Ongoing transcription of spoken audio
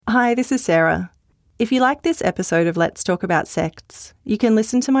Hi, this is Sarah. If you like this episode of Let's Talk About Sects, you can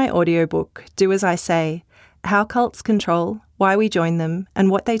listen to my audiobook, Do As I Say, How Cults Control, Why We Join Them,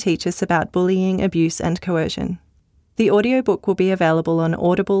 and What They Teach Us About Bullying, Abuse and Coercion. The audiobook will be available on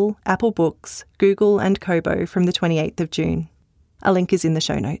Audible, Apple Books, Google and Kobo from the 28th of June. A link is in the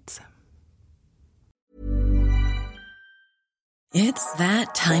show notes. It's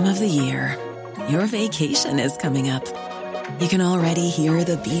that time of the year. Your vacation is coming up. You can already hear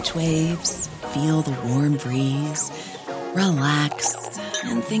the beach waves, feel the warm breeze, relax,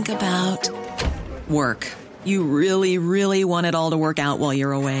 and think about work. You really, really want it all to work out while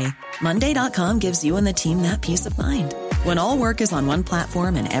you're away. Monday.com gives you and the team that peace of mind. When all work is on one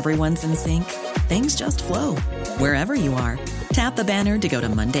platform and everyone's in sync, things just flow. Wherever you are, tap the banner to go to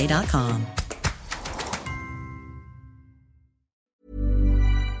Monday.com.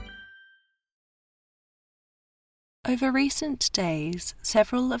 Over recent days,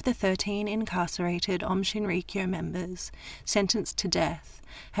 several of the 13 incarcerated Aum Shinrikyo members sentenced to death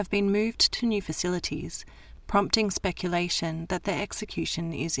have been moved to new facilities, prompting speculation that their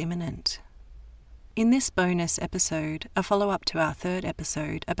execution is imminent. In this bonus episode, a follow-up to our third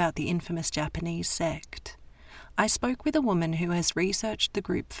episode about the infamous Japanese sect, I spoke with a woman who has researched the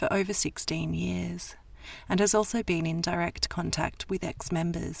group for over 16 years and has also been in direct contact with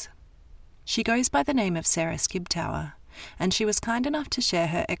ex-members. She goes by the name of Sarah Skibtower, and she was kind enough to share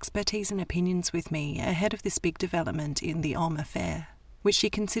her expertise and opinions with me ahead of this big development in the Aum affair, which she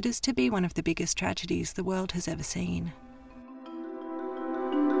considers to be one of the biggest tragedies the world has ever seen.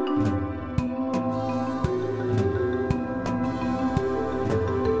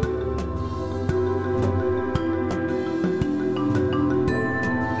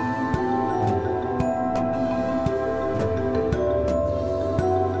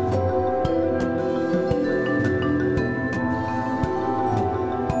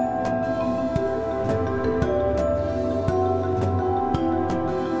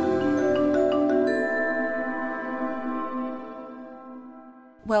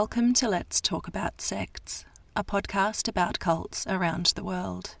 Welcome to Let's Talk About Sects, a podcast about cults around the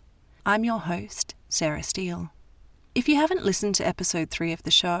world. I'm your host, Sarah Steele. If you haven't listened to episode 3 of the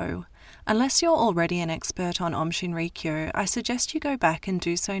show, unless you're already an expert on Aum Shinrikyo, I suggest you go back and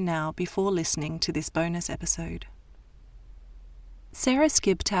do so now before listening to this bonus episode. Sarah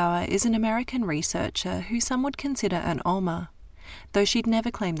Skibtower is an American researcher who some would consider an Aumer, though she'd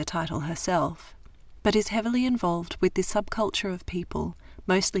never claim the title herself, but is heavily involved with this subculture of people,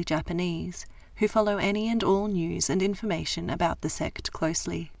 mostly Japanese, who follow any and all news and information about the sect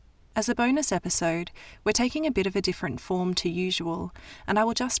closely. As a bonus episode, we're taking a bit of a different form to usual, and I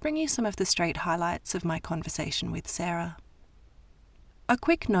will just bring you some of the straight highlights of my conversation with Sarah. A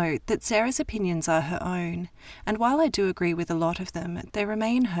quick note that Sarah's opinions are her own, and while I do agree with a lot of them, they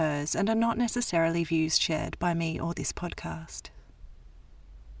remain hers and are not necessarily views shared by me or this podcast.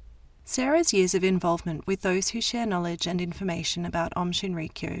 Sarah's years of involvement with those who share knowledge and information about Aum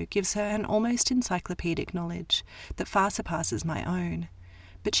Shinrikyo gives her an almost encyclopedic knowledge that far surpasses my own,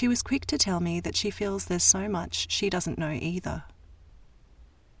 but she was quick to tell me that she feels there's so much she doesn't know either.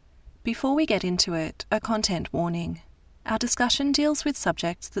 Before we get into it, a content warning. Our discussion deals with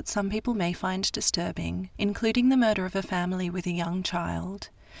subjects that some people may find disturbing, including the murder of a family with a young child,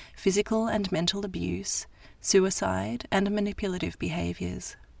 physical and mental abuse, suicide, and manipulative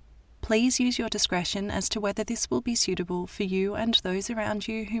behaviours. Please use your discretion as to whether this will be suitable for you and those around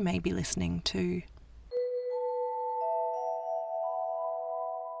you who may be listening too.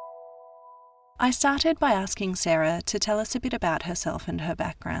 I started by asking Sarah to tell us a bit about herself and her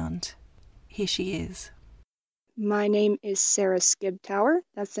background. Here she is. My name is Sarah Skibtower.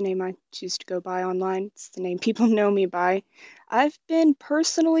 That's the name I choose to go by online. It's the name people know me by. I've been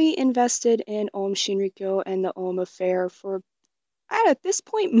personally invested in Aum Shinrikyo and the Aum affair for at this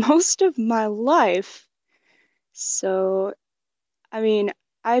point most of my life. So,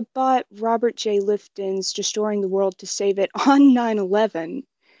 I bought Robert J. Lifton's Destroying the World to Save It on 9/11,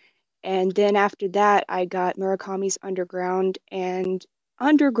 and then after that I got Murakami's Underground, and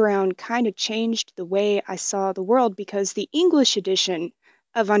Underground kind of changed the way I saw the world because the English edition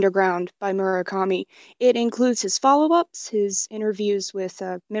of Underground by Murakami, it includes his follow-ups, his interviews with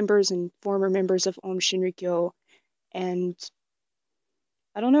members and former members of Aum Shinrikyo, and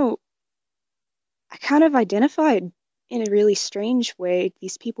I don't know, I kind of identified in a really strange way.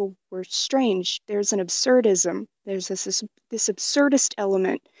 These people were strange. There's an absurdism. There's this absurdist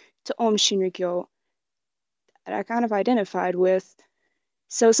element to Aum Shinrikyo that I kind of identified with.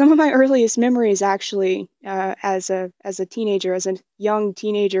 So some of my earliest memories actually, as a teenager, as a young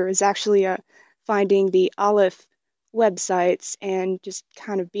teenager, is actually finding the Aleph websites and just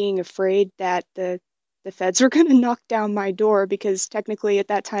kind of being afraid that the feds were going to knock down my door, because technically at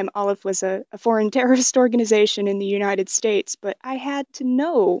that time Aleph was a foreign terrorist organization in the United States, but I had to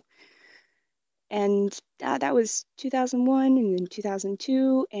know. And that was 2001 and then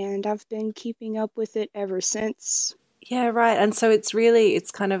 2002, and I've been keeping up with it ever since. Yeah, right. And so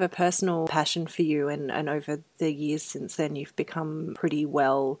it's kind of a personal passion for you, and over the years since then you've become pretty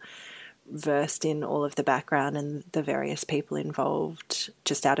well versed in all of the background and the various people involved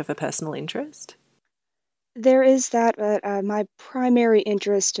just out of a personal interest? There is that, but my primary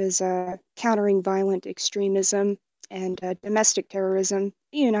interest is countering violent extremism and domestic terrorism. In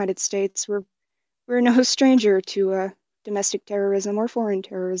the United States, we're no stranger to domestic terrorism or foreign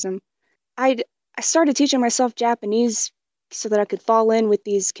terrorism. I started teaching myself Japanese so that I could fall in with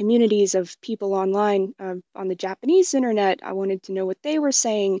these communities of people online on the Japanese internet. I wanted to know what they were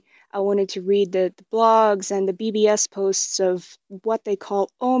saying. I wanted to read the blogs and the BBS posts of what they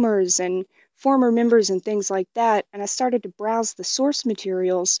call omers and former members and things like that. And I started to browse the source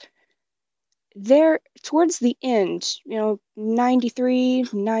materials. There, towards the end, 93,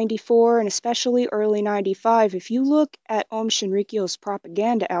 94, and especially early 95, if you look at Aum Shinrikyo's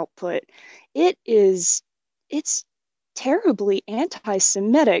propaganda output, it's terribly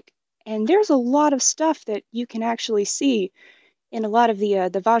anti-Semitic. And there's a lot of stuff that you can actually see in a lot of the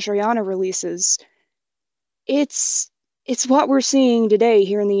Vajrayana releases. It's what we're seeing today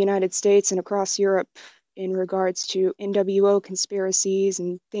here in the United States and across Europe in regards to NWO conspiracies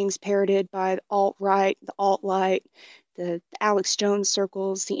and things parroted by the alt-right, the alt-light, the Alex Jones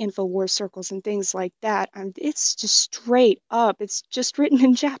circles, the InfoWars circles, and things like that. It's just straight up. It's just written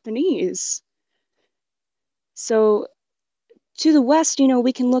in Japanese. So to the west,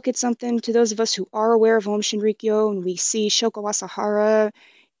 we can look at something, to those of us who are aware of Aum Shinrikyo, and we see Shoko Asahara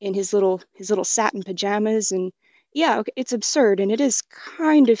in his little satin pajamas, and yeah, okay, it's absurd, and it is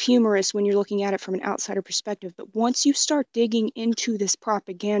kind of humorous when you're looking at it from an outsider perspective, but once you start digging into this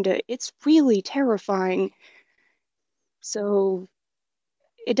propaganda, it's really terrifying. So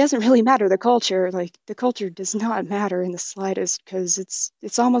it doesn't really matter the culture. Like, the culture does not matter in the slightest, because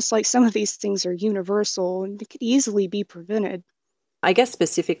it's almost like some of these things are universal and it could easily be prevented. I guess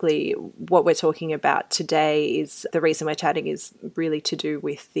specifically what we're talking about today is the reason we're chatting is really to do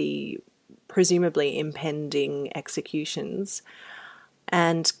with the presumably impending executions.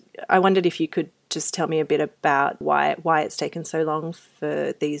 And I wondered if you could just tell me a bit about why it's taken so long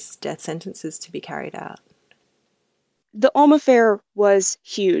for these death sentences to be carried out. The Aum affair was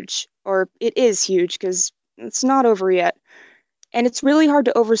huge, or it is huge, because it's not over yet. And it's really hard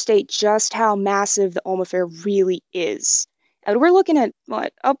to overstate just how massive the Aum affair really is. And we're looking at,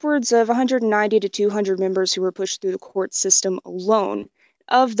 upwards of 190 to 200 members who were pushed through the court system alone.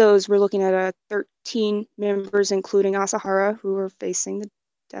 Of those, we're looking at 13 members, including Asahara, who are facing the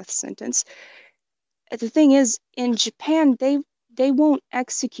death sentence. The thing is, in Japan, they won't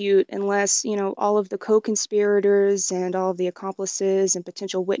execute unless, all of the co-conspirators and all of the accomplices and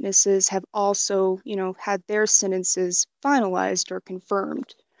potential witnesses have also, had their sentences finalized or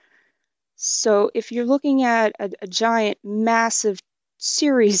confirmed. So if you're looking at a giant, massive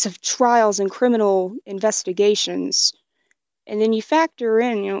series of trials and criminal investigations, and then you factor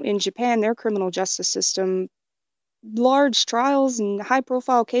in Japan, their criminal justice system, large trials and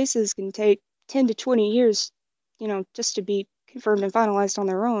high-profile cases can take 10 to 20 years, just to be confirmed and finalized on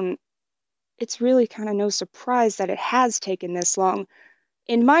their own. It's really kind of no surprise that it has taken this long.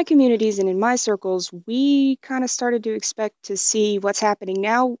 In my communities and in my circles, we kind of started to expect to see what's happening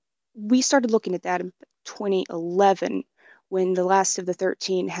now. We started looking at that in 2011, when the last of the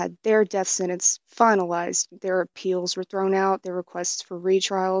 13 had their death sentence finalized. Their appeals were thrown out, their requests for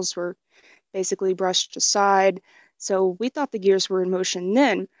retrials were basically brushed aside. So we thought the gears were in motion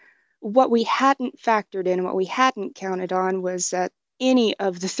then. What we hadn't factored in and what we hadn't counted on was that any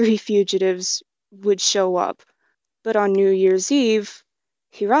of the three fugitives would show up. But on New Year's Eve,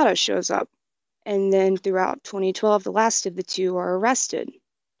 Hirata shows up. And then throughout 2012, the last of the two are arrested.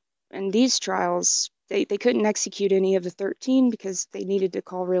 And these trials, they couldn't execute any of the 13 because they needed to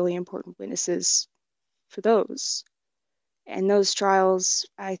call really important witnesses for those. And those trials,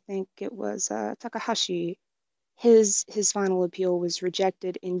 I think it was Takahashi, his final appeal was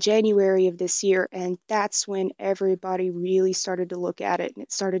rejected in January of this year, and that's when everybody really started to look at it, and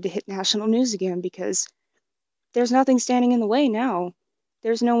it started to hit national news again, because there's nothing standing in the way now.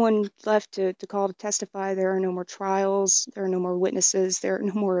 There's no one left to call to testify. There are no more trials. There are no more witnesses. There are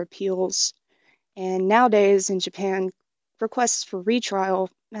no more appeals. And nowadays in Japan, requests for retrial,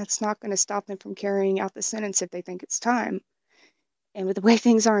 that's not going to stop them from carrying out the sentence if they think it's time. And with the way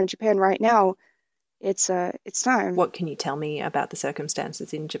things are in Japan right now, it's time. What can you tell me about the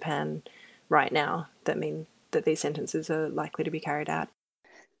circumstances in Japan right now that mean that these sentences are likely to be carried out?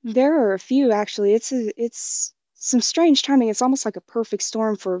 There are a few actually. It's some strange timing. It's almost like a perfect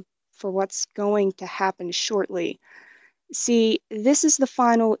storm for what's going to happen shortly. See, this is the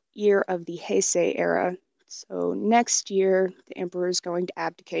final year of the Heisei era. So next year, the emperor is going to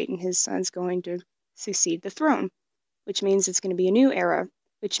abdicate and his son's going to succeed the throne, which means it's going to be a new era,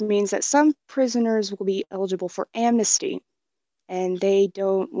 which means that some prisoners will be eligible for amnesty, and they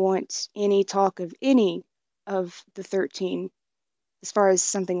don't want any talk of any of the 13 as far as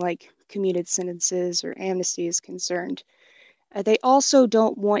something like commuted sentences or amnesty is concerned. They also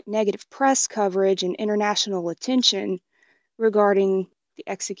don't want negative press coverage and international attention regarding the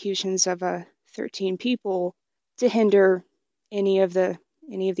executions of 13 people to hinder any of the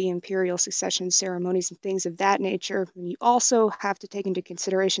imperial succession ceremonies and things of that nature. And you also have to take into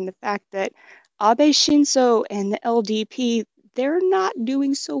consideration the fact that Abe Shinzo and the LDP, they're not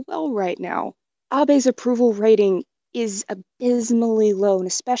doing so well right now. Abe's approval rating is abysmally low, and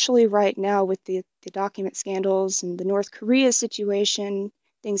especially right now with the document scandals and the North Korea situation,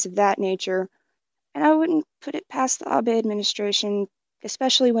 things of that nature. And I wouldn't put it past the Abe administration,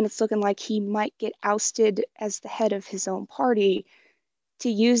 especially when it's looking like he might get ousted as the head of his own party, to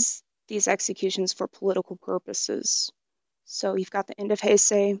use these executions for political purposes. So you've got the end of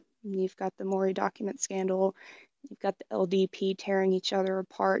Heisei, you've got the Mori document scandal, you've got the LDP tearing each other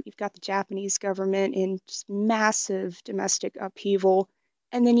apart, you've got the Japanese government in just massive domestic upheaval,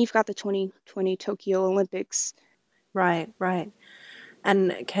 and then you've got the 2020 Tokyo Olympics. Right, right.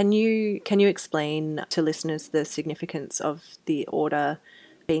 And can you explain to listeners the significance of the order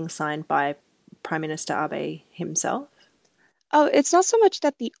being signed by Prime Minister Abe himself? Oh, it's not so much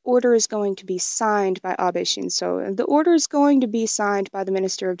that the order is going to be signed by Abe Shinzo. The order is going to be signed by the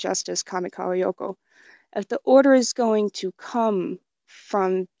Minister of Justice, Kamikawa Yoko. If the order is going to come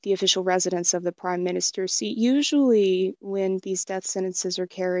from the official residence of the Prime Minister, see, usually when these death sentences are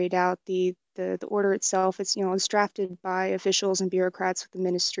carried out, the order itself is drafted by officials and bureaucrats with the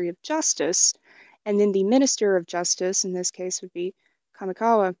Ministry of Justice, and then the Minister of Justice, in this case would be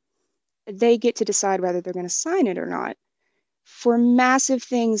Kamikawa, they get to decide whether they're going to sign it or not. For massive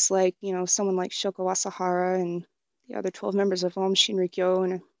things like, someone like Shoko Asahara and the other 12 members of Aum Shinrikyo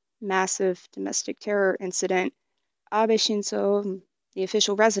and a massive domestic terror incident, Abe Shinzo, the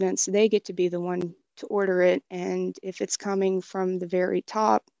official residence, they get to be the one to order it. And if it's coming from the very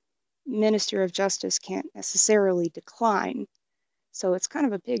top, Minister of Justice can't necessarily decline. So it's kind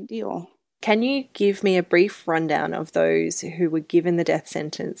of a big deal. Can you give me a brief rundown of those who were given the death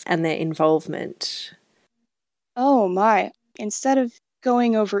sentence and their involvement? Oh my. Instead of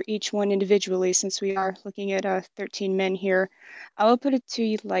going over each one individually, since we are looking at 13 men here, I will put it to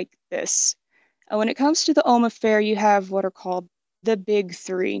you like this. When it comes to the Aum affair, you have what are called the big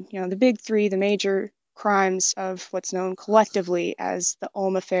three. The big three, the major crimes of what's known collectively as the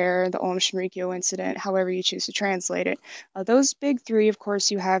Aum affair, the Aum Shinrikyo incident, however you choose to translate it. Those big three, of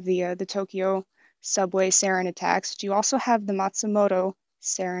course, you have the Tokyo subway sarin attacks. But you also have the Matsumoto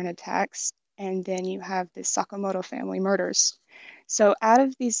sarin attacks, and then you have the Sakamoto family murders. So out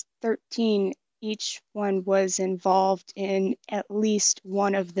of these 13, each one was involved in at least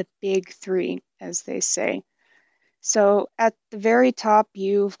one of the big three, as they say. So at the very top,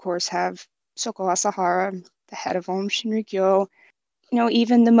 you, of course, have Shoko Asahara, the head of Aum Shinrikyo.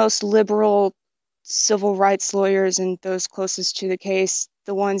 Even the most liberal civil rights lawyers and those closest to the case,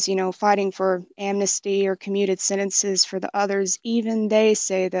 the ones, fighting for amnesty or commuted sentences for the others, even they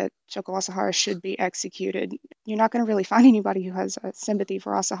say that Shoko Asahara should be executed. You're not going to really find anybody who has sympathy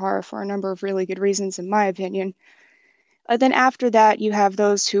for Asahara for a number of really good reasons, in my opinion. Then after that, you have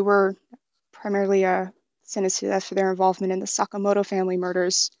those who were primarily sentenced to death for their involvement in the Sakamoto family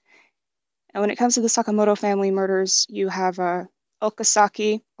murders. And when it comes to the Sakamoto family murders, you have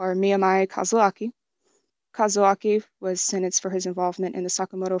Okasaki, or Miyamai Kazuaki. Kazuaki was sentenced for his involvement in the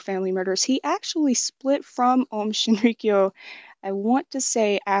Sakamoto family murders. He actually split from Aum Shinrikyo, I want to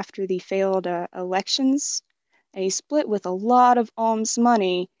say, after the failed elections. And he split with a lot of Aum's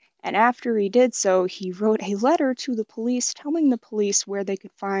money. And after he did so, he wrote a letter to the police telling the police where they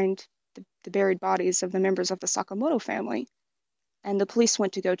could find the buried bodies of the members of the Sakamoto family. And the police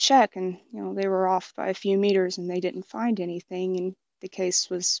went to go check, and they were off by a few meters, and they didn't find anything. And the case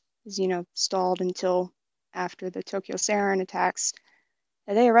was stalled until after the Tokyo sarin attacks.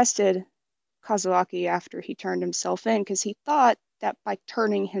 And they arrested Kazuaki after he turned himself in, because he thought that by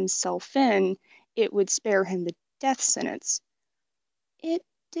turning himself in, it would spare him the death sentence. It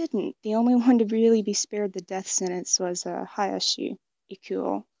didn't. The only one to really be spared the death sentence was Hayashi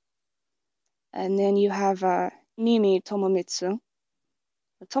Ikuo. And then you have Nimi Tomomitsu.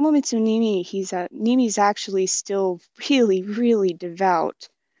 Tomomitsu Nimi, Nimi's actually still really, really devout.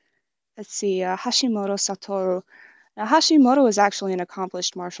 Let's see, Hashimoto Satoru. Now, Hashimoto is actually an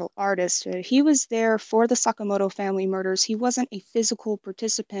accomplished martial artist. He was there for the Sakamoto family murders. He wasn't a physical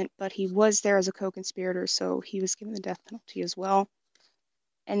participant, but he was there as a co-conspirator, so he was given the death penalty as well.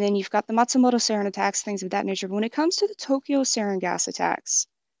 And then you've got the Matsumoto sarin attacks, things of that nature. But when it comes to the Tokyo sarin gas attacks,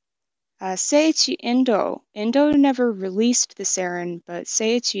 Seiichi Endo never released the sarin, but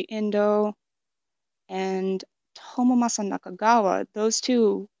Seiichi Endo and Tomomasa Nakagawa, those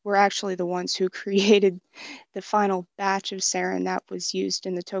two were actually the ones who created the final batch of sarin that was used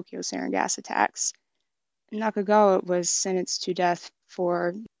in the Tokyo sarin gas attacks. Nakagawa was sentenced to death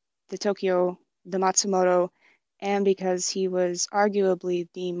for the Matsumoto, and because he was arguably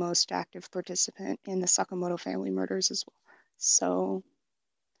the most active participant in the Sakamoto family murders as well. So,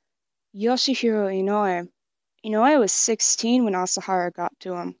 Yoshihiro Inoue. Inoue was 16 when Asahara got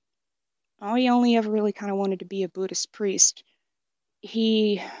to him. He only ever really kind of wanted to be a Buddhist priest.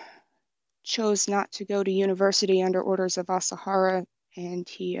 He chose not to go to university under orders of Asahara, and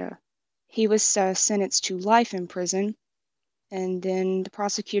he was sentenced to life in prison. And then the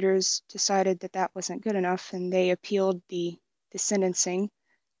prosecutors decided that that wasn't good enough, and they appealed the sentencing,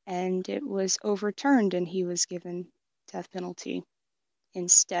 and it was overturned, and he was given death penalty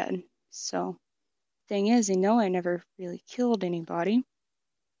instead. So, thing is, Inoue never really killed anybody.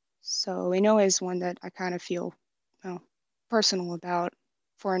 So Inoue is one that I kind of feel personal about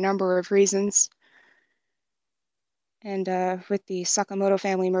for a number of reasons. And with the Sakamoto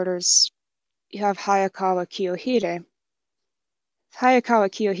family murders, you have Hayakawa Kiyohide. Hayakawa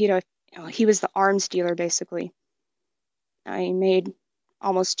Kiyohide, he was the arms dealer, basically. He made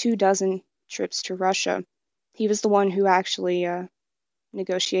almost 24 trips to Russia. He was the one who actually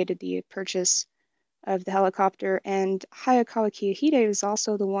negotiated the purchase of the helicopter, and Hayakawa Kiyohide was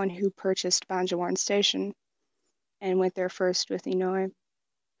also the one who purchased Banjawarn Station and went there first with Inoue.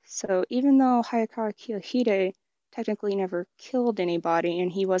 So even though Hayakawa Kiyohide technically never killed anybody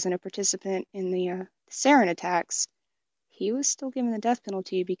and he wasn't a participant in the sarin attacks, he was still given the death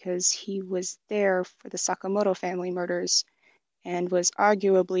penalty because he was there for the Sakamoto family murders and was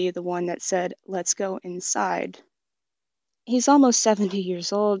arguably the one that said, "Let's go inside." He's almost 70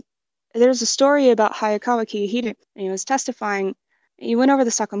 years old. There's a story about Hayakawa Kiyohide. He was testifying. He went over the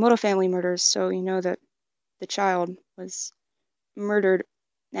Sakamoto family murders, so you know that the child was murdered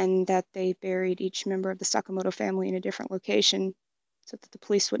and that they buried each member of the Sakamoto family in a different location so that the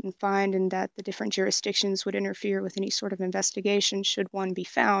police wouldn't find and that the different jurisdictions would interfere with any sort of investigation should one be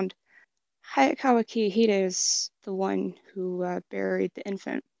found. Hayakawa Kiyohide is the one who buried the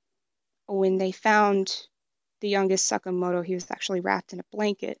infant. When they found the youngest Sakamoto, he was actually wrapped in a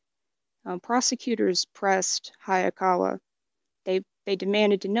blanket. Prosecutors pressed Hayakawa. They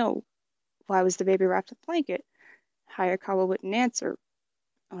demanded to know, why was the baby wrapped in a blanket? Hayakawa wouldn't answer.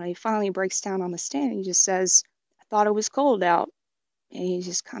 He finally breaks down on the stand and he just says, "I thought it was cold out." And he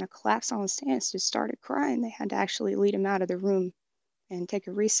just kind of collapsed on the stand and just started crying. They had to actually lead him out of the room and take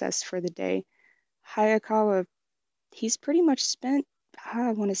a recess for the day. Hayakawa, he's pretty much spent,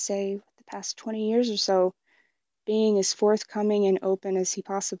 I want to say, the past 20 years or so being as forthcoming and open as he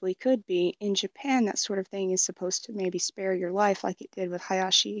possibly could be. In Japan, that sort of thing is supposed to maybe spare your life like it did with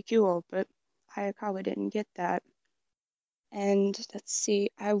Hayashi Ikuo, but Hayakawa didn't get that. And let's see,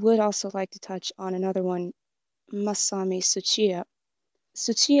 I would also like to touch on another one, Masami Tsuchiya.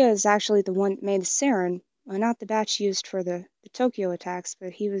 Tsuchiya is actually the one that made the sarin, not the batch used for the Tokyo attacks,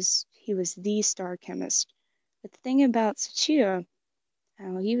 but he was the star chemist. But the thing about Tsuchiya,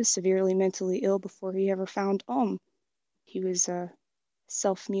 he was severely mentally ill before he ever found Om. He was a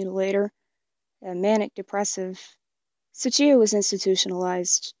self-mutilator, a manic depressive. Tsuchiya was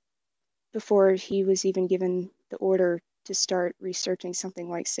institutionalized before he was even given the order to start researching something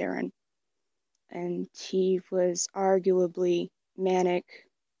like sarin. And he was arguably manic,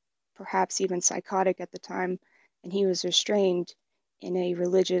 perhaps even psychotic at the time, and he was restrained in a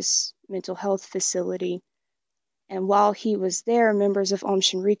religious mental health facility. And while he was there, members of Aum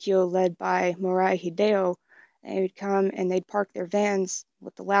Shinrikyo, led by Morai Hideo, they would come and they'd park their vans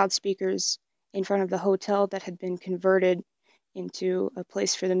with the loudspeakers in front of the hotel that had been converted into a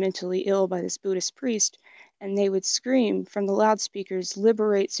place for the mentally ill by this Buddhist priest, and they would scream from the loudspeakers,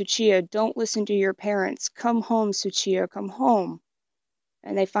 "Liberate Tsuchiya, don't listen to your parents, come home Tsuchiya, come home."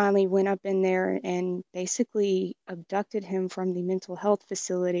 And they finally went up in there and basically abducted him from the mental health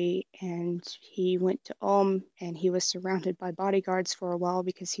facility, and he went to Aum, and he was surrounded by bodyguards for a while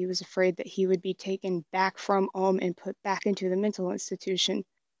because he was afraid that he would be taken back from Aum and put back into the mental institution.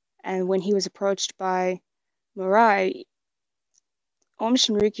 And when he was approached by Murai, Aum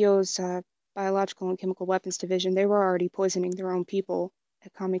Shinrikyo's Biological and Chemical Weapons Division, they were already poisoning their own people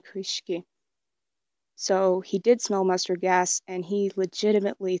at Kamikushiki. So he did smell mustard gas, and he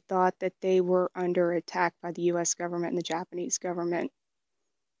legitimately thought that they were under attack by the US government and the Japanese government.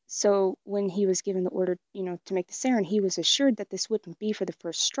 So when he was given the order, to make the sarin, he was assured that this wouldn't be for the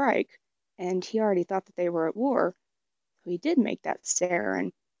first strike, and he already thought that they were at war. So he did make that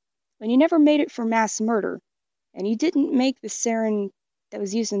sarin. And he never made it for mass murder. And he didn't make the sarin that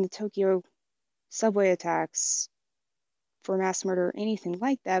was used in the Tokyo subway attacks for mass murder or anything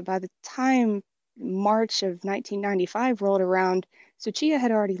like that. By the time March of 1995 rolled around, Tsuchiya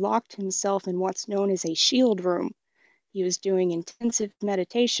had already locked himself in what's known as a shield room. He was doing intensive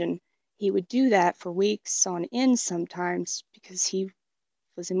meditation. He would do that for weeks on end sometimes because he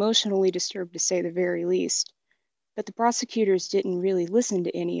was emotionally disturbed, to say the very least. But the prosecutors didn't really listen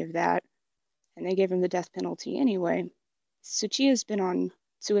to any of that, and they gave him the death penalty anyway. Tsuchiya's been on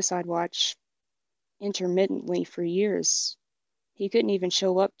suicide watch intermittently for years. He couldn't even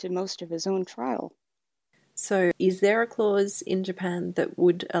show up to most of his own trial. So is there a clause in Japan that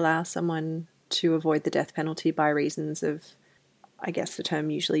would allow someone to avoid the death penalty by reasons of, I guess the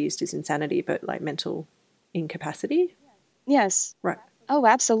term usually used is insanity, but like mental incapacity? Yes. Right. Oh,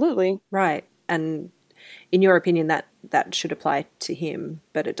 absolutely. Right. And in your opinion, that should apply to him,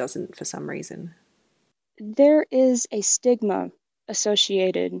 but it doesn't for some reason. There is a stigma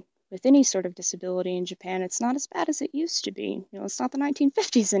associated with any sort of disability in Japan. It's not as bad as it used to be. It's not the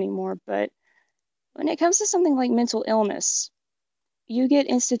 1950s anymore, but when it comes to something like mental illness, you get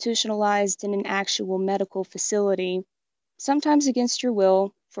institutionalized in an actual medical facility, sometimes against your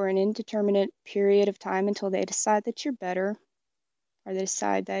will, for an indeterminate period of time until they decide that you're better, or they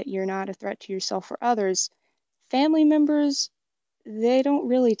decide that you're not a threat to yourself or others. Family members, they don't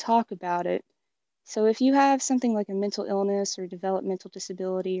really talk about it. So if you have something like a mental illness or developmental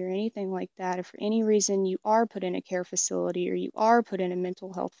disability or anything like that, if for any reason you are put in a care facility or you are put in a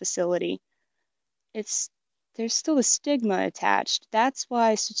mental health facility, there's still a stigma attached. That's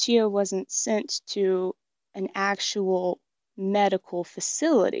why Tsuchiya wasn't sent to an actual medical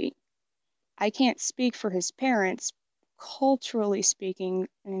facility. I can't speak for his parents. Culturally speaking,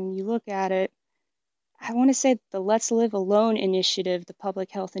 and you look at it, I want to say the Let's Live Alone initiative, the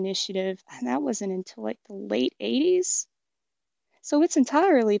public health initiative, and that wasn't until like the late 80s. So it's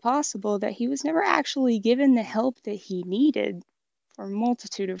entirely possible that he was never actually given the help that he needed for a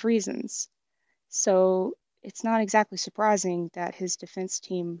multitude of reasons. So it's not exactly surprising that his defense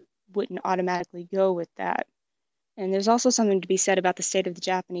team wouldn't automatically go with that. And there's also something to be said about the state of the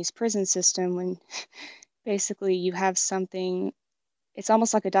Japanese prison system when basically you have something, it's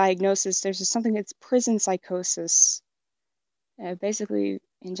almost like a diagnosis. There's something that's prison psychosis. Basically,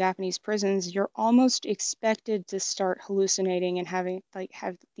 in Japanese prisons, you're almost expected to start hallucinating and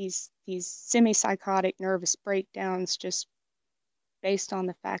have these semi-psychotic nervous breakdowns just based on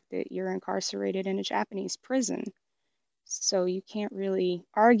the fact that you're incarcerated in a Japanese prison. So you can't really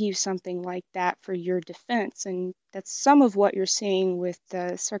argue something like that for your defense. And that's some of what you're seeing with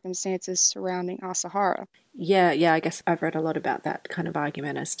the circumstances surrounding Asahara. Yeah, I guess I've read a lot about that kind of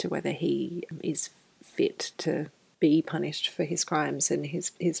argument as to whether he is fit to be punished for his crimes and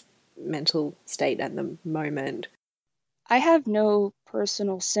his mental state at the moment. I have no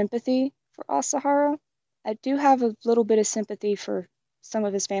personal sympathy for Asahara. I do have a little bit of sympathy for some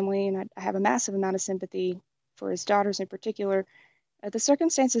of his family, and I have a massive amount of sympathy for his daughters in particular. The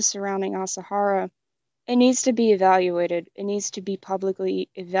circumstances surrounding Asahara, it needs to be evaluated. It needs to be publicly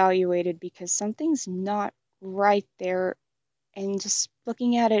evaluated because something's not right there. And just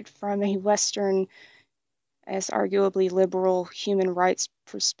looking at it from a Western, as arguably liberal human rights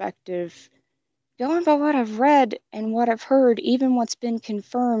perspective, going by what I've read and what I've heard, even what's been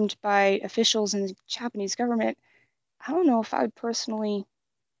confirmed by officials in the Japanese government, I don't know if I would personally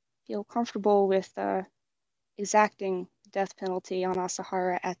feel comfortable with exacting the death penalty on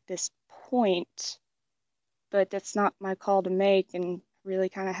Asahara at this point. But that's not my call to make, and really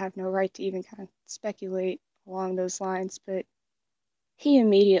kind of have no right to even kind of speculate along those lines. But he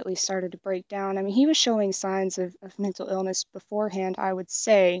immediately started to break down. I mean, he was showing signs of mental illness beforehand, I would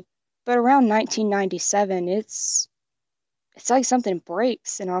say. But around 1997, it's like something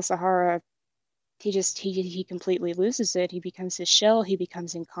breaks in Asahara. He completely loses it. He becomes his shell. He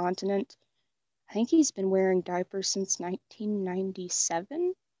becomes incontinent. I think he's been wearing diapers since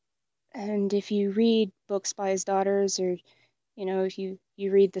 1997. And if you read books by his daughters, or if you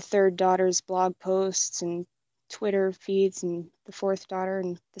read the third daughter's blog posts and Twitter feeds, and the fourth daughter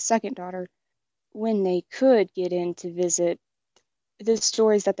and the second daughter, when they could get in to visit, the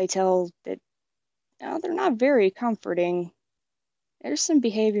stories that they tell that they're not very comforting. There's some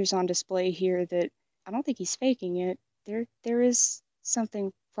behaviors on display here that I don't think he's faking it. There is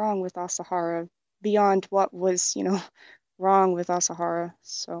something wrong with Asahara beyond what was, wrong with Asahara.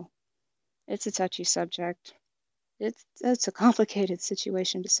 So it's a touchy subject. It's a complicated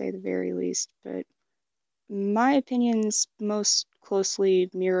situation to say the very least, but my opinions most closely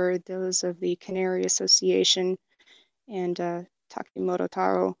mirror those of the Canary Association and Takimoto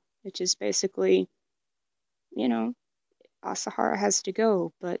Taro, which is basically, you know, Asahara has to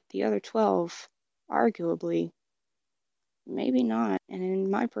go, but the other 12, arguably, maybe not. And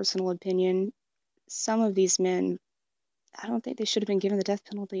in my personal opinion, some of these men, I don't think they should have been given the death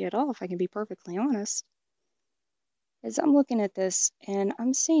penalty at all, if I can be perfectly honest. As I'm looking at this, and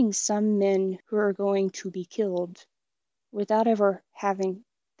I'm seeing some men who are going to be killed without ever having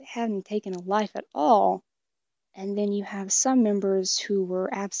taken a life at all. And then you have some members who were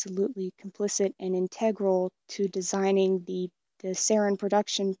absolutely complicit and integral to designing the sarin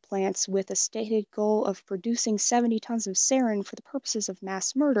production plants with a stated goal of producing 70 tons of sarin for the purposes of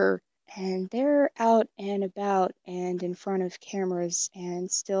mass murder. And they're out and about and in front of cameras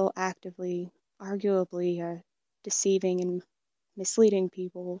and still actively, arguably, deceiving and misleading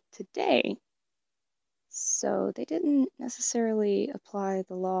people today. So they didn't necessarily apply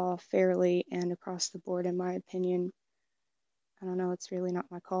the law fairly and across the board, in my opinion. I don't know, it's really not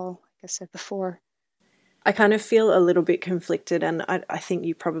my call, like I said before. I kind of feel a little bit conflicted, and I think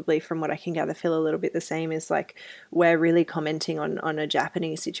you probably, from what I can gather, feel a little bit the same. Is like we're really commenting on a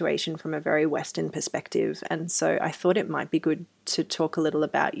Japanese situation from a very Western perspective, and so I thought it might be good to talk a little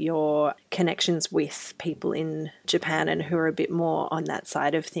about your connections with people in Japan and who are a bit more on that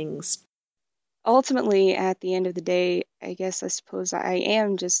side of things. Ultimately, at the end of the day, I suppose I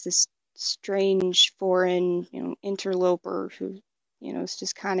am just this strange foreign, interloper who, is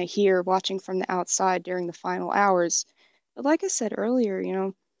just kind of here watching from the outside during the final hours. But like I said earlier,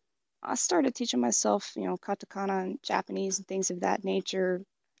 I started teaching myself, katakana and Japanese and things of that nature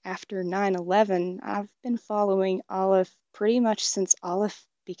after 9/11. I've been following Aleph pretty much since Aleph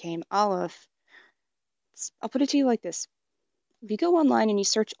became Aleph. I'll put it to you like this. If you go online and you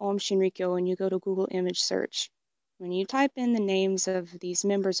search Aum Shinrikyo and you go to Google image search, when you type in the names of these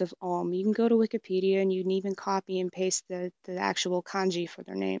members of Aum, you can go to Wikipedia and you can even copy and paste the actual kanji for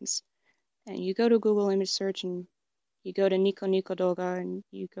their names. And you go to Google image search and you go to Nico Nico Doga and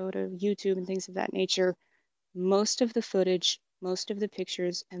you go to YouTube and things of that nature. Most of the footage, most of the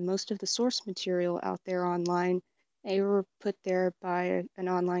pictures, and most of the source material out there online, they were put there by an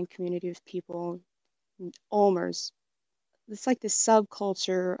online community of people, Aumers. It's like this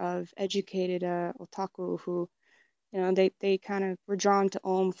subculture of educated otaku who, they kind of were drawn to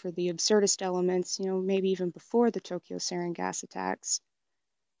Aum for the absurdist elements, maybe even before the Tokyo sarin gas attacks.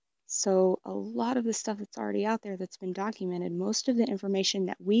 So a lot of the stuff that's already out there that's been documented, most of the information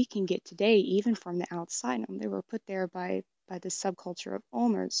that we can get today, even from the outside, they were put there by the subculture of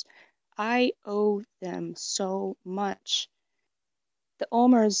Aumers. I owe them so much. The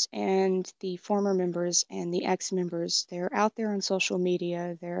Aumers and the former members and the ex-members, they're out there on social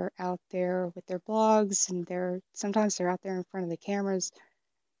media, they're out there with their blogs, and sometimes they're out there in front of the cameras,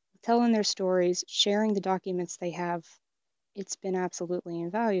 telling their stories, sharing the documents they have. It's been absolutely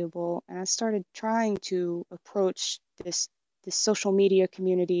invaluable, and I started trying to approach this social media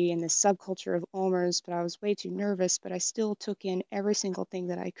community and this subculture of Aumers, but I was way too nervous, but I still took in every single thing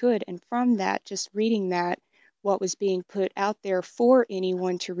that I could, and from that, just reading that, what was being put out there for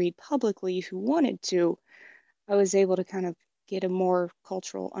anyone to read publicly who wanted to, I was able to kind of get a more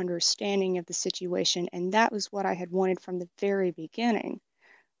cultural understanding of the situation, and that was what I had wanted from the very beginning,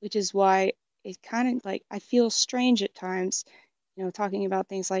 which is why it kind of like I feel strange at times, talking about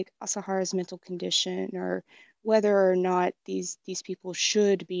things like Asahara's mental condition or whether or not these people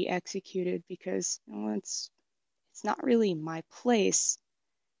should be executed, because it's not really my place.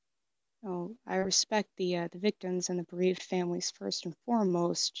 I respect the victims and the bereaved families first and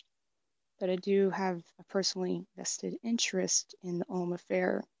foremost, but I do have a personally vested interest in the Aum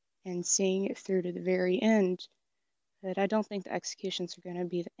affair and seeing it through to the very end. But I don't think the executions are going to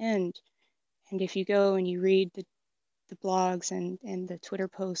be the end. And if you go and you read the blogs and the Twitter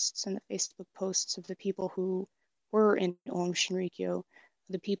posts and the Facebook posts of the people who were in Aum Shinrikyo,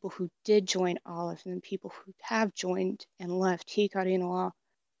 the people who did join Aleph, and the people who have joined and left Hikari no Wa,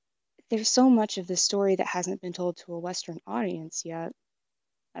 there's so much of this story that hasn't been told to a Western audience yet.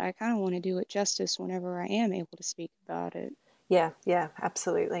 But I kind of want to do it justice whenever I am able to speak about it. Yeah,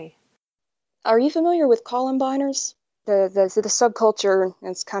 absolutely. Are you familiar with Columbiners? the subculture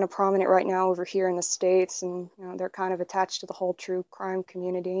is kind of prominent right now over here in the States, and they're kind of attached to the whole true crime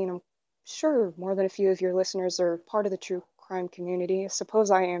community, and I'm sure more than a few of your listeners are part of the true crime community. I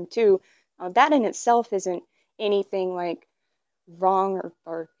suppose I am too. That in itself isn't anything like wrong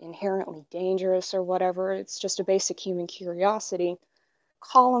or inherently dangerous or whatever. It's just a basic human curiosity.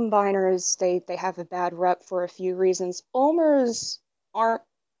 Columbiners, they have a bad rep for a few reasons. Ulmers aren't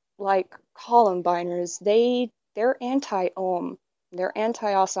like Columbiners. They're anti-Ulm. They're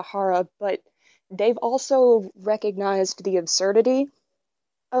anti-Asahara, but they've also recognized the absurdity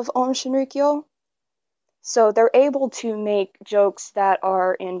of Aum Shinrikyo. So they're able to make jokes that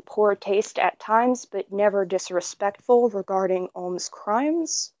are in poor taste at times, but never disrespectful regarding Aum's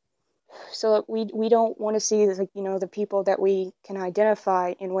crimes. So we don't want to see the people that we can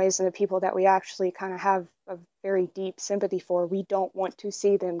identify in ways, and the people that we actually kind of have a very deep sympathy for. We don't want to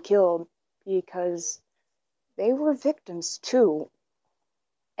see them killed because they were victims too.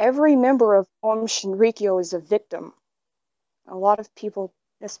 Every member of Aum Shinrikyo is a victim. A lot of people,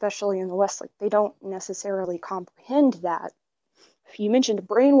 especially in the West, they don't necessarily comprehend that. You mentioned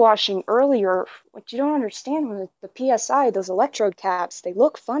brainwashing earlier. What you don't understand with the PSI, those electrode caps, they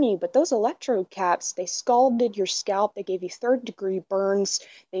look funny, but those electrode caps, they scalded your scalp, they gave you third-degree burns,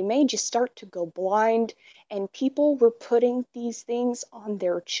 they made you start to go blind, and people were putting these things on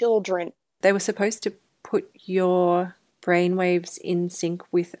their children. They were supposed to put your brainwaves in sync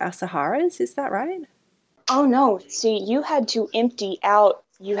with Asahara's, is that right? Oh no, see, you had to empty out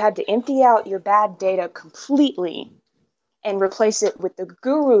your bad data completely and replace it with the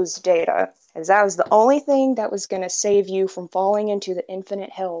guru's data, as that was the only thing that was going to save you from falling into the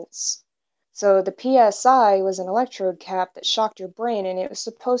infinite hells. So the PSI was an electrode cap that shocked your brain, and it was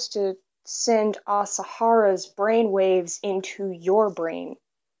supposed to send Asahara's brain waves into your brain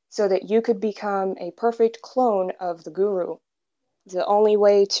so that you could become a perfect clone of the guru. The only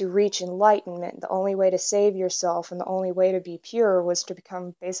way to reach enlightenment, the only way to save yourself, and the only way to be pure was to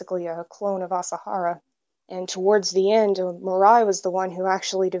become basically a clone of Asahara. And towards the end, Mirai was the one who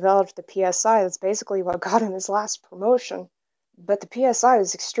actually developed the PSI. That's basically what got him his last promotion. But the PSI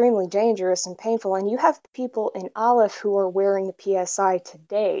is extremely dangerous and painful, and you have people in Aleph who are wearing the PSI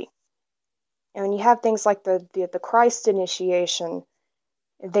today. And when you have things like the Christ initiation,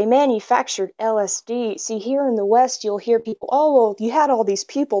 they manufactured LSD. See, here in the West, you'll hear people, oh, well, you had all these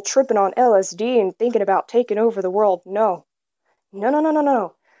people tripping on LSD and thinking about taking over the world. No.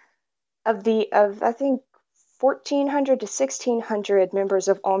 No. Of I think 1,400 to 1,600 members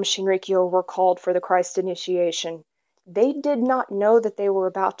of Aum Shinrikyo were called for the Christ initiation. They did not know that they were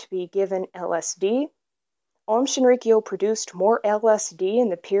about to be given LSD. Aum Shinrikyo produced more LSD in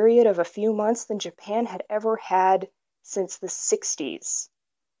the period of a few months than Japan had ever had since the 60s.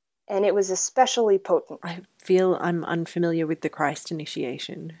 And it was especially potent. I feel I'm unfamiliar with the Christ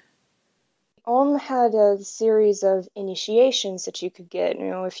initiation. Aum had a series of initiations that you could get.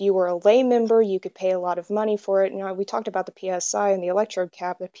 If you were a lay member, you could pay a lot of money for it. We talked about the PSI and the electrode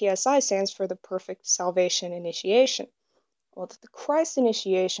cap. The PSI stands for the Perfect Salvation Initiation. Well, the Christ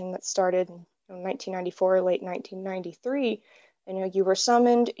initiation that started in 1994, late 1993, you were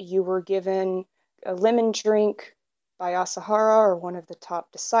summoned, you were given a lemon drink by Asahara or one of the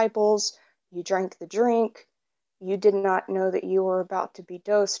top disciples. You drank the drink. You did not know that you were about to be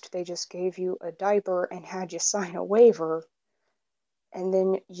dosed. They just gave you a diaper and had you sign a waiver. And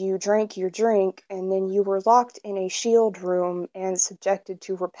then you drank your drink, and then you were locked in a shield room and subjected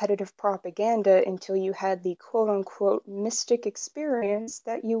to repetitive propaganda until you had the quote-unquote mystic experience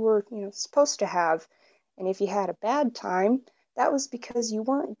that you were, supposed to have. And if you had a bad time, that was because you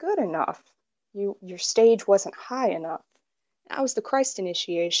weren't good enough. Your stage wasn't high enough. That was the Christ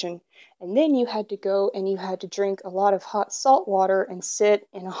initiation. And then you had to go and you had to drink a lot of hot salt water and sit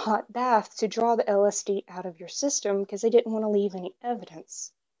in a hot bath to draw the LSD out of your system because they didn't want to leave any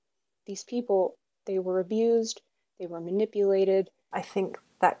evidence. These people, they were abused, they were manipulated. I think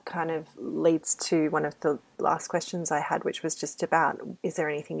that kind of leads to one of the last questions I had, which was just about, is there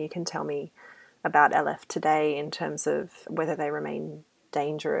anything you can tell me about LF today in terms of whether they remain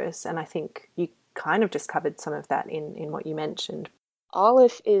dangerous? And I think you kind of just covered some of that in what you mentioned.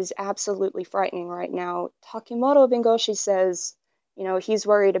 Aleph is absolutely frightening right now. Takemoto Bengoshi says, he's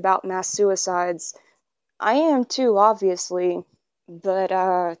worried about mass suicides. I am too, obviously,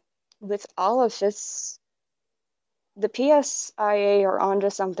 but with Aleph, the PSIA are onto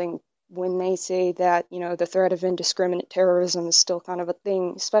something when they say that, the threat of indiscriminate terrorism is still kind of a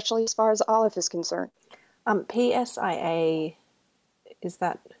thing, especially as far as Aleph is concerned. PSIA, is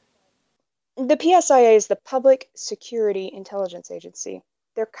that... The PSIA is the Public Security Intelligence Agency.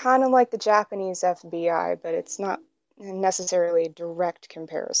 They're kind of like the Japanese FBI, but it's not necessarily a direct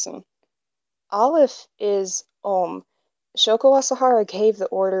comparison. Aleph is Om. Shoko Asahara gave the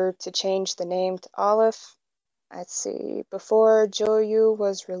order to change the name to Aleph, let's see, before Joyu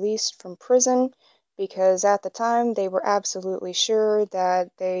was released from prison, because at the time they were absolutely sure that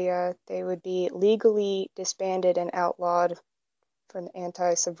they would be legally disbanded and outlawed from the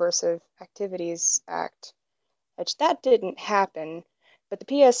Anti-Subversive Activities Act, which that didn't happen, but the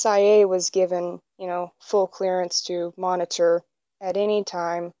PSIA was given, full clearance to monitor at any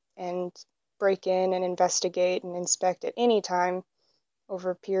time and break in and investigate and inspect at any time over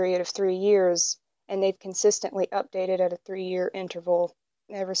a period of 3 years, and they've consistently updated at a 3-year interval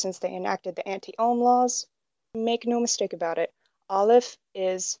ever since they enacted the anti-Ohm laws. Make no mistake about it, Aleph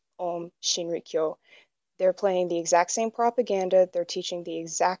is Ohm Shinrikyo. They're playing the exact same propaganda, they're teaching the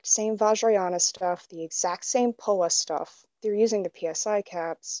exact same Vajrayana stuff, the exact same POA stuff. They're using the PSI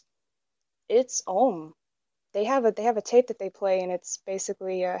caps. It's Ohm. They have a tape that they play, and it's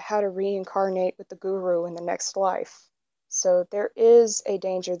basically how to reincarnate with the guru in the next life. So there is a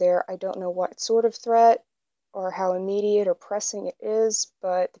danger there. I don't know what sort of threat or how immediate or pressing it is,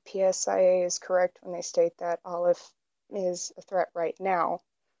 but the PSIA is correct when they state that Aleph is a threat right now.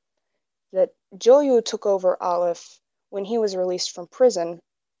 That Joyu took over Aleph when he was released from prison,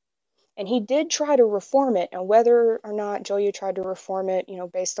 and he did try to reform it, and whether or not Joyu tried to reform it,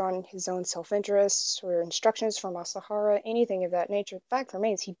 based on his own self-interests or instructions from Asahara, anything of that nature, the fact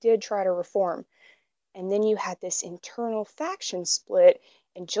remains he did try to reform. And then you had this internal faction split,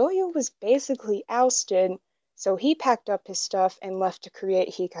 and Joyu was basically ousted, so he packed up his stuff and left to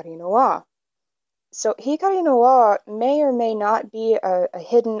create Hikari no Wa. So Hikari no Wa may or may not be a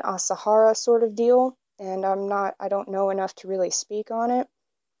hidden Asahara sort of deal, and I don't know enough to really speak on it.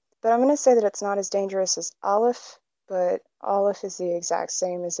 But I'm going to say that it's not as dangerous as Aleph, but Aleph is the exact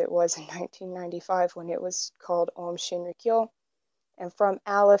same as it was in 1995 when it was called Om Shinrikyo. And from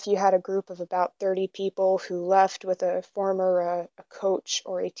Aleph, you had a group of about 30 people who left with a former a coach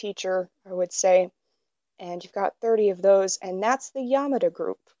or a teacher, I would say. And you've got 30 of those, and that's the Yamada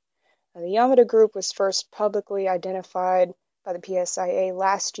group. Now, the Yamada group was first publicly identified by the PSIA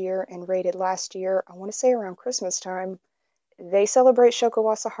last year and rated last year, I want to say around Christmas time. They celebrate Shoko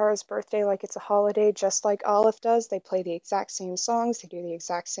Asahara's birthday like it's a holiday, just like Aleph does. They play the exact same songs, they do the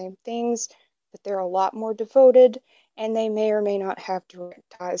exact same things, but they're a lot more devoted, and they may or may not have direct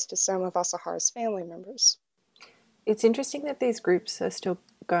ties to some of Asahara's family members. It's interesting that these groups are still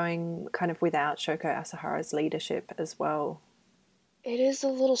going kind of without Shoko Asahara's leadership as well. It is a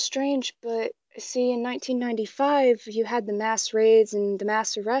little strange, but see, in 1995, you had the mass raids and the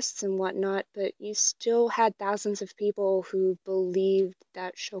mass arrests and whatnot, but you still had thousands of people who believed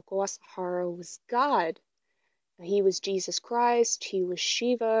that Shoko Asahara was God. He was Jesus Christ, he was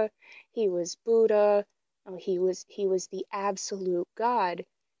Shiva, he was Buddha, he was the absolute God.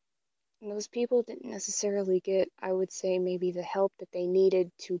 And those people didn't necessarily get, I would say, maybe the help that they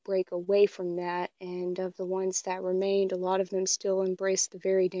needed to break away from that, and of the ones that remained, a lot of them still embraced the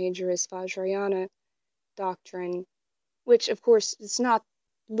very dangerous Vajrayana doctrine, which, of course, is not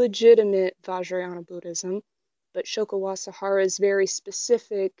legitimate Vajrayana Buddhism, but Shoko Asahara's very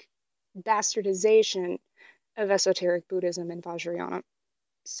specific bastardization of esoteric Buddhism and Vajrayana.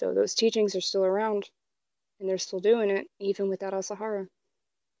 So those teachings are still around, and they're still doing it, even without Asahara.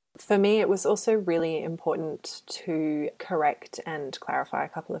 For me, it was also really important to correct and clarify a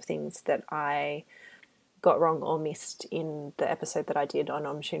couple of things that I got wrong or missed in the episode that I did on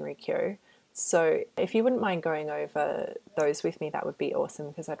Om Shinrikyo. So if you wouldn't mind going over those with me, that would be awesome,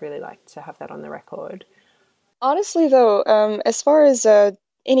 because I'd really like to have that on the record. Honestly, though, as far as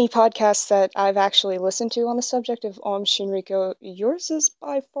any podcasts that I've actually listened to on the subject of Om Shinrikyo, yours is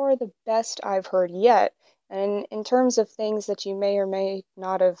by far the best I've heard yet. And in terms of things that you may or may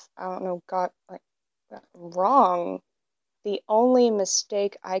not have, got wrong, the only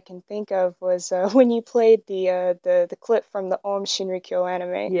mistake I can think of was when you played the clip from the Om Shinrikyo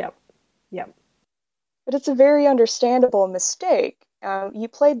anime. Yep. But it's a very understandable mistake. You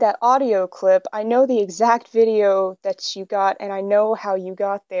played that audio clip. I know the exact video that you got, and I know how you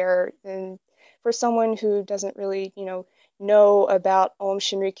got there. And for someone who doesn't really, know about Om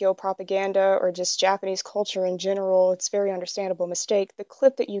Shinrikyo propaganda or just Japanese culture in general, it's a very understandable mistake. The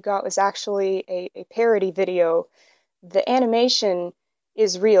clip that you got was actually a parody video. The animation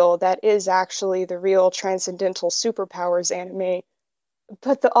is real. That is actually the real Transcendental Superpowers anime.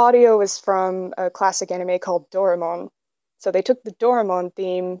 But the audio is from a classic anime called Doraemon. So they took the Doraemon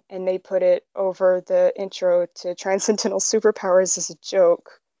theme and they put it over the intro to Transcendental Superpowers as a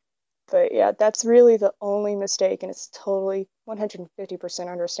joke. But yeah, that's really the only mistake, and it's totally 150%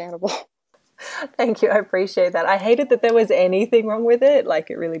 understandable. Thank you. I appreciate that. I hated that there was anything wrong with it. Like,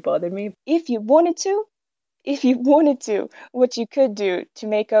 it really bothered me. If you wanted to, what you could do to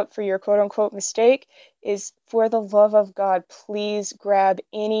make up for your quote-unquote mistake is, for the love of God, please grab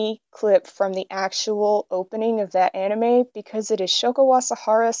any clip from the actual opening of that anime, because it is Shoko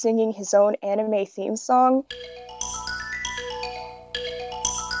Asahara singing his own anime theme song.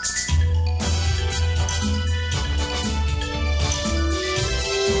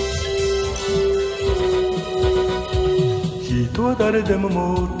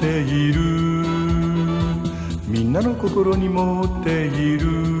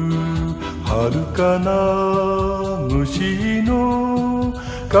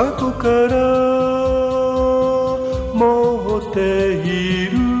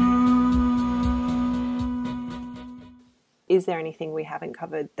 Is there anything we haven't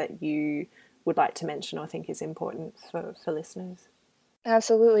covered that you would like to mention or think is important for listeners?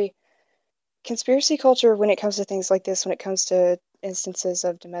 Absolutely. Conspiracy culture, when it comes to things like this, when it comes to instances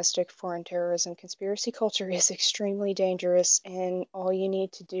of domestic foreign terrorism, conspiracy culture is extremely dangerous, and all you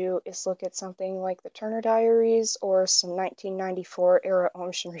need to do is look at something like the Turner Diaries or some 1994 era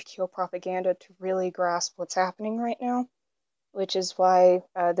Aum Shinrikyo propaganda to really grasp what's happening right now, which is why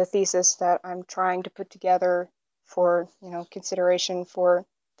the thesis that I'm trying to put together for, consideration for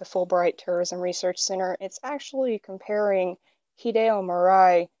the Fulbright Terrorism Research Center, it's actually comparing Hideo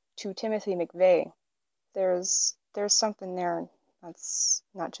Murai to Timothy McVeigh. There's something there. That's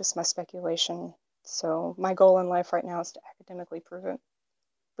not just my speculation. So my goal in life right now is to academically prove it.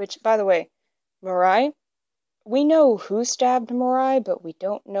 Which, by the way, Murai, we know who stabbed Murai, but we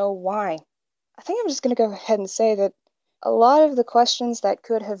don't know why. I think I'm just going to go ahead and say that a lot of the questions that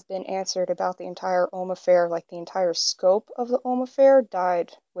could have been answered about the entire Aum affair, like the entire scope of the Aum affair,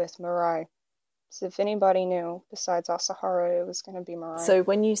 died with Murai. So if anybody knew, besides Asahara, it was going to be Murai. So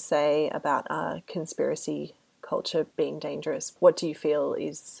when you say about conspiracy culture being dangerous, what do you feel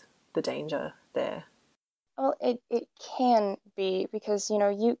is the danger there? Well, it can be, because,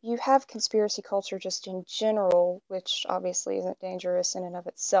 you have conspiracy culture just in general, which obviously isn't dangerous in and of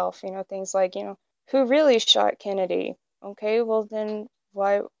itself. Things like, who really shot Kennedy? Okay, well then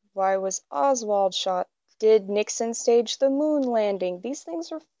why was Oswald shot? Did Nixon stage the moon landing? These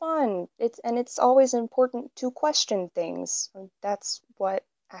things are fun. It's always important to question things. That's what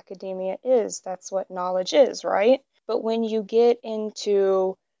academia is. That's what knowledge is, right? But when you get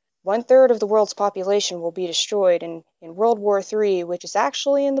into 1/3 of the world's population will be destroyed in World War III, which is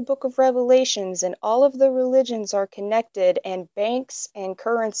actually in the Book of Revelations, and all of the religions are connected, and banks and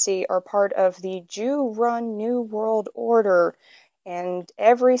currency are part of the Jew-run New World Order, and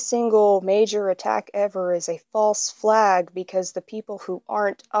every single major attack ever is a false flag because the people who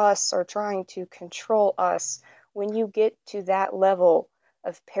aren't us are trying to control us. When you get to that level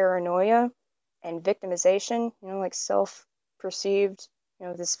of paranoia and victimization, like self-perceived,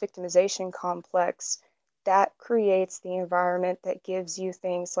 this victimization complex, that creates the environment that gives you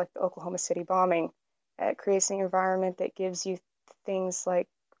things like the Oklahoma City bombing. It creates the environment that gives you things like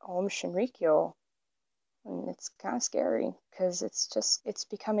Aum Shinrikyo. And it's kind of scary because it's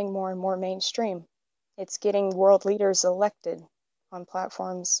becoming more and more mainstream. It's getting world leaders elected on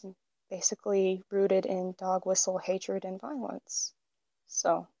platforms basically rooted in dog whistle hatred and violence.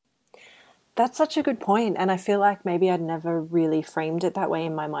 So that's such a good point, and I feel like maybe I'd never really framed it that way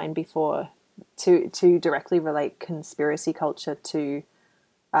in my mind before, to directly relate conspiracy culture to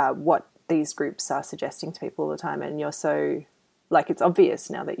what these groups are suggesting to people all the time. And you're so, like, it's obvious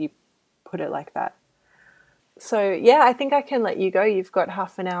now that you put it like that. So yeah, I think I can let you go. You've got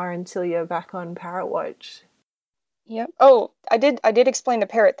half an hour until you're back on Parrot Watch. Yep. Oh, I did explain the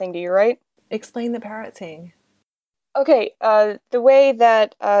parrot thing to you, right? Explain the parrot thing. Okay, the way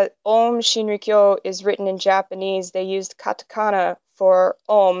that Aum Shinrikyo is written in Japanese, they used katakana for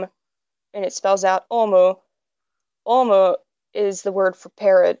Aum, and it spells out Omu. Omu is the word for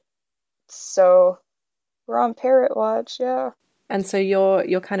parrot, so we're on Parrot Watch, yeah. And so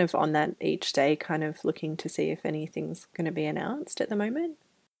you're kind of on that each day, kind of looking to see if anything's going to be announced at the moment?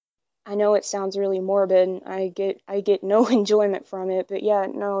 I know it sounds really morbid. I get no enjoyment from it, but yeah,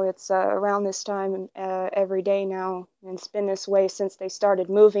 no, it's around this time every day now, and it's been this way since they started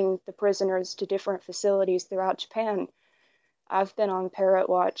moving the prisoners to different facilities throughout Japan. I've been on Parrot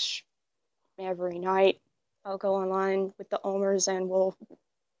Watch every night. I'll go online with the Omers and we'll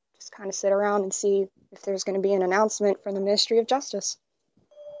just kind of sit around and see if there's going to be an announcement from the Ministry of Justice.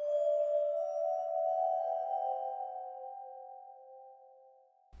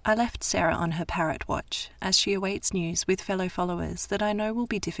 I left Sarah on her Parrot Watch as she awaits news with fellow followers that I know will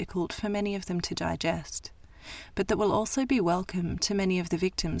be difficult for many of them to digest. but that will also be welcome to many of the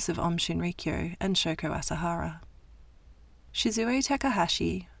victims of Aum Shinrikyo and Shoko Asahara. Shizue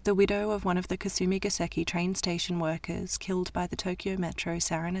Takahashi, the widow of one of the Kasumigaseki train station workers killed by the Tokyo Metro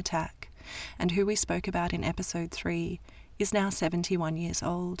sarin attack, and who we spoke about in episode 3, is now 71 years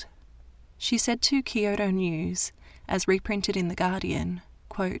old. She said to Kyoto News, as reprinted in The Guardian,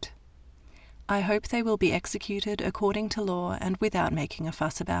 quote, "I hope they will be executed according to law and without making a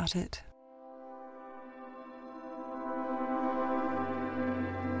fuss about it."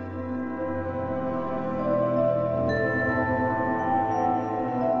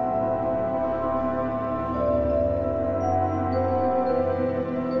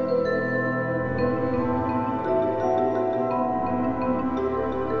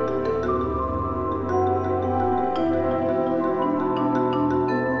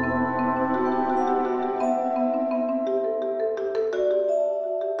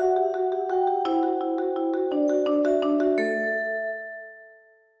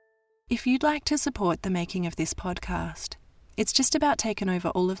 If you'd like to support the making of this podcast, it's just about taken over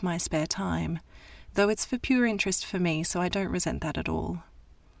all of my spare time, though it's for pure interest for me, so I don't resent that at all.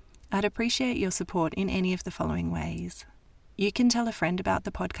 I'd appreciate your support in any of the following ways. You can tell a friend about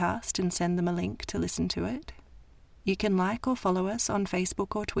the podcast and send them a link to listen to it. You can like or follow us on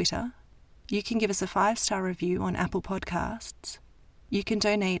Facebook or Twitter. You can give us a 5-star review on Apple Podcasts. You can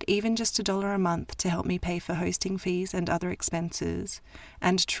donate even just $1 a month to help me pay for hosting fees and other expenses,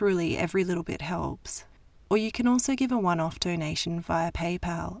 and truly every little bit helps. Or you can also give a one-off donation via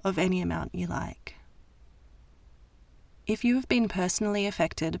PayPal of any amount you like. If you have been personally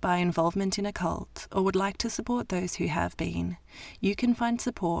affected by involvement in a cult or would like to support those who have been, you can find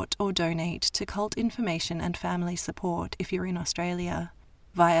support or donate to Cult Information and Family Support if you're in Australia,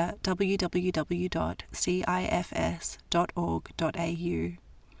 via www.cifs.org.au.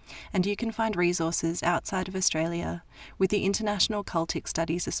 And you can find resources outside of Australia with the International Cultic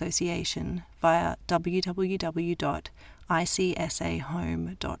Studies Association via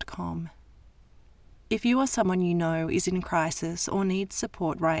www.icsahome.com. If you or someone you know is in crisis or needs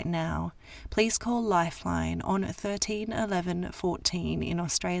support right now, please call Lifeline on 13 11 14 in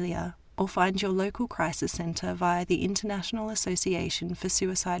Australia, or find your local crisis centre via the International Association for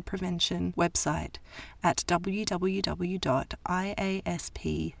Suicide Prevention website at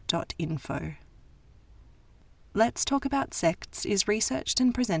www.iasp.info. Let's Talk About Sects is researched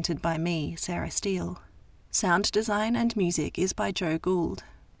and presented by me, Sarah Steele. Sound design and music is by Joe Gould.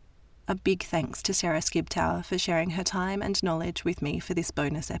 A big thanks to Sarah Skibtower for sharing her time and knowledge with me for this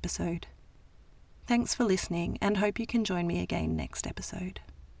bonus episode. Thanks for listening, and hope you can join me again next episode.